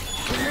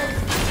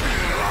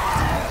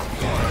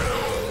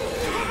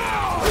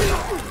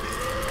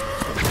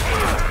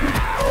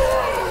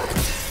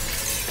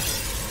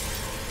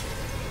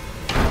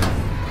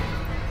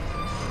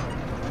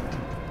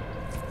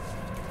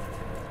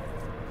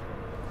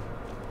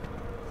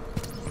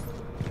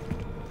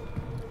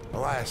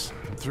 Alas,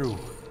 I'm through.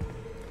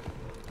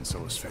 And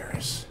so is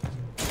Ferris.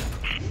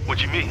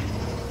 What you mean?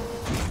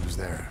 He was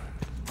there.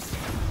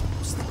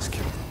 Those things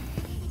killed him.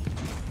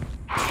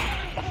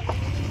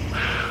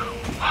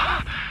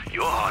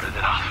 You're harder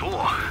than I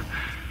thought.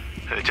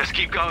 Just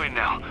keep going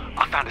now.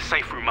 I found a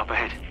safe room up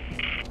ahead.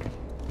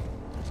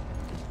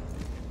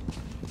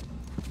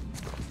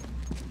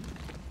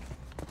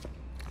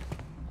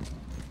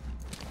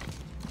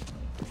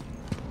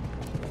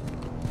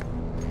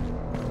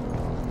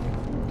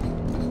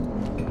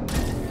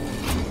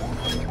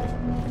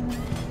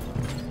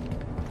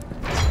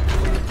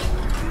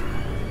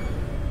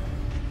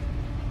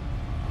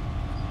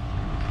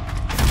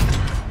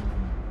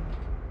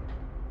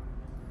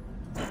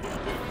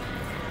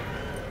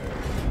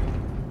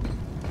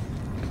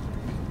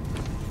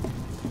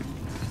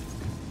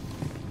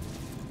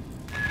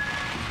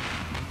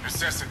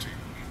 Necessity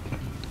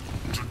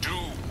to do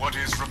what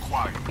is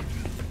required,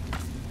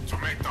 to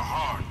make the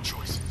hard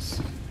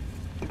choices.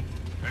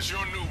 As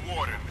your new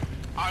warden,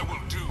 I will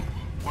do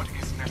what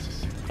is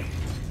necessary.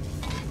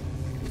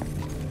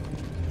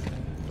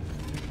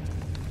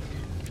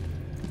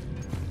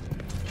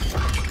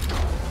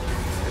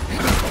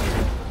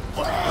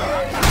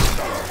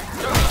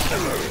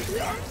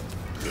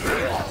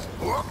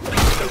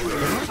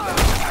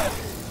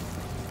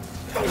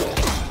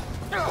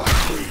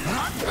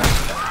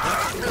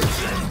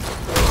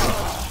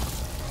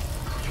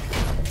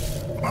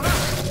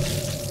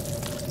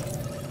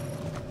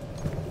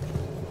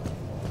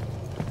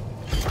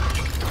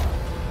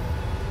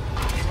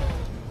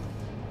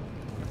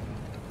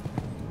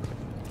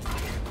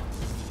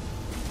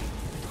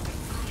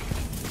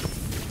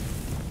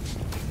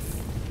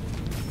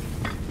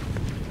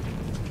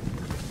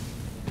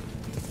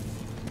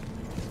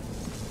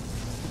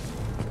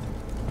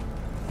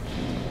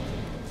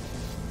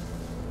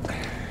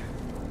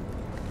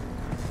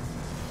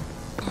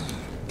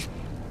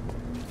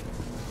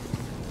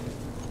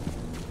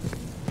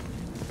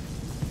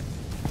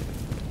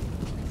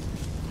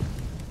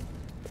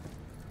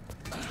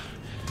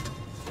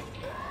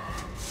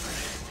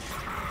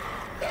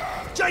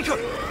 Jacob!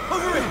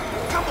 Over here!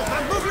 Come on,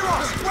 man! Move your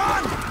ass!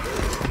 Run!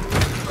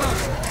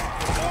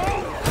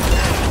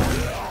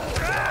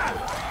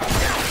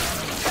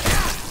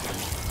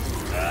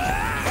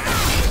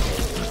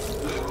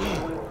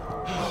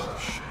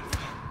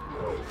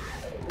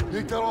 You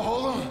think that'll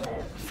hold him?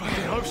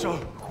 Fucking hope so.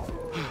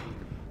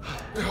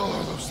 The hell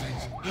are those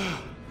things?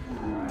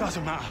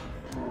 Doesn't matter.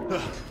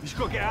 Look, you just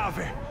gotta get out of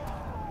here.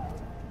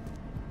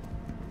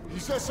 You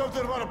said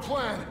something about a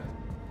plan.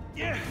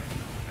 Yeah.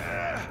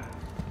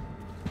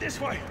 This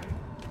way.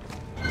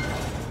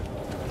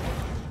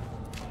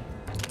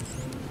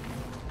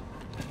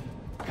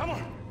 Come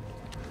on.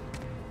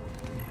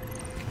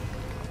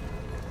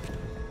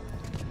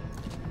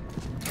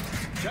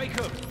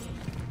 Jacob,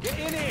 get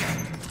in here.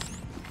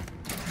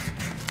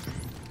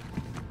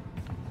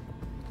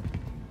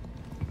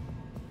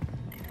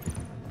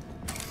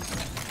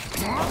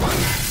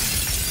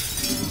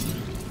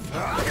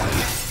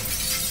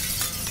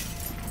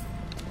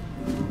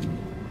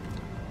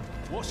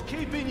 What's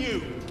keeping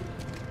you?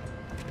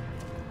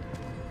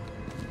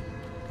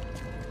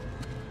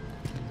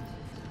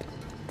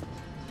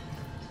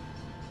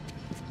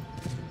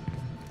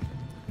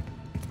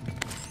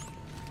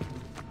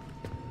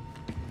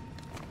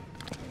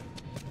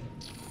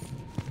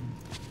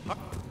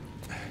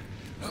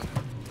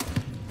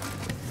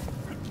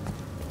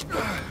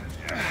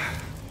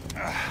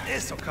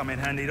 This'll come in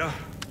handy, though.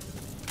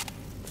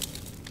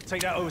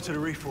 Take that over to the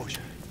Reforger.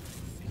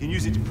 You can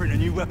use it to print a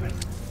new weapon.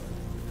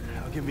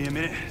 That'll give me a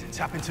minute to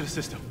tap into the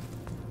system.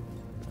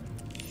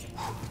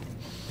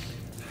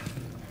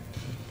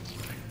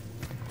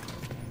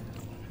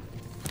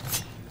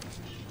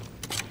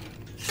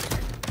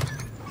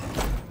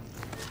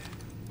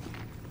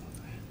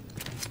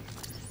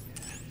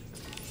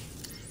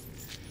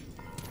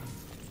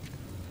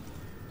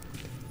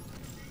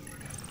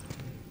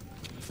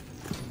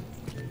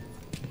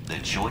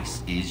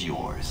 choice is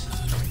yours.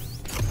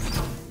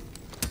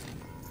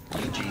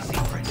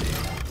 UJC printed,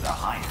 the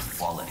highest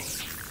quality.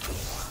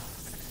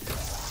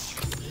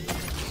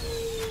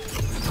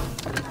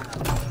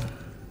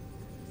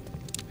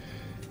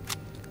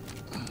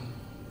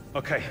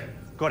 Okay,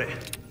 got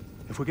it.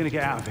 If we're gonna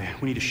get out of here,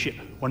 we need a ship,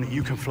 one that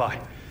you can fly.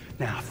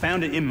 Now, I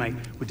found an inmate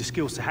with the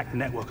skills to hack the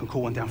network and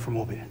call one down from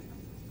orbit.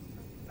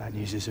 Bad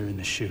news is they're in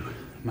the SHU,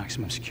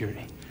 maximum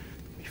security.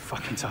 It'll be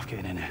fucking tough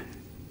getting in there.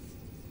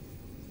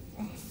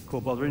 Cool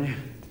bothering you?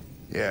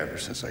 Yeah, ever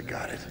since I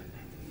got it.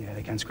 Yeah,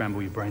 they can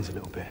scramble your brains a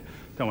little bit.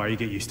 Don't worry, you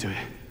get used to it.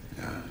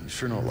 Yeah, you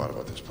sure know a lot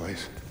about this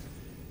place.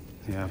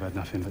 Yeah, I've had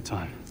nothing but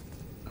time.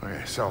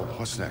 Okay, so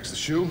what's next? The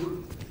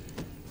SHU?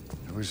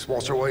 Can we just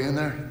waltz our way in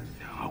there?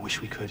 I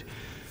wish we could.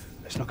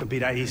 It's not gonna be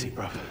that easy,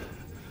 bruv.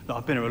 Look,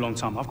 I've been here a long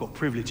time. I've got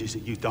privileges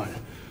that you don't.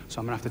 So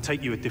I'm gonna have to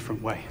take you a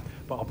different way.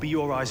 But I'll be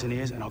your eyes and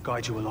ears and I'll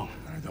guide you along.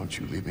 Don't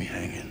you leave me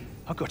hanging.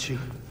 I got you.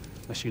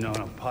 Unless you know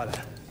I'm a pilot.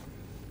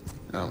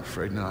 No, I'm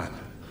afraid not.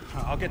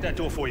 I'll get that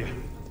door for you.